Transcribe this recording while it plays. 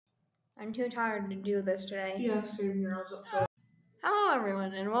I'm too tired to do this today. Yeah, same here. I was up to Hello,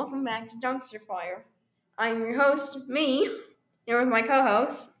 everyone, and welcome back to Dumpster Fire. I'm your host, me, here with my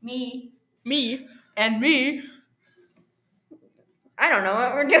co-host, me, and me. I don't know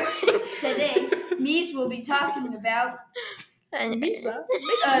what we're doing. Today, Mies will be talking about Misa.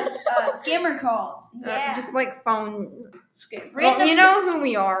 scammer calls. Yeah. Just like phone. Scam. Well, you know who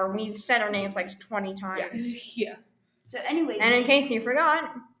we are. We've said our names like 20 times. Yeah. So anyway. And in case you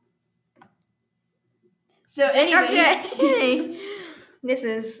forgot. So anyway. Okay. This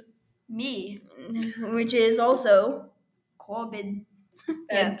is me, which is also Corbin.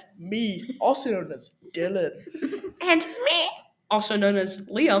 And me, also known as Dylan. And me, Also known as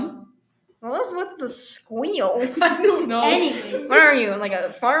Liam. What was with the squeal? I don't know. Anyways. What are you, like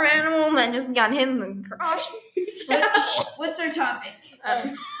a farm animal that just got hit in the crotch? What's our topic?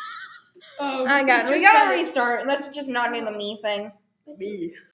 We gotta restart. Let's just not do the me thing. Me.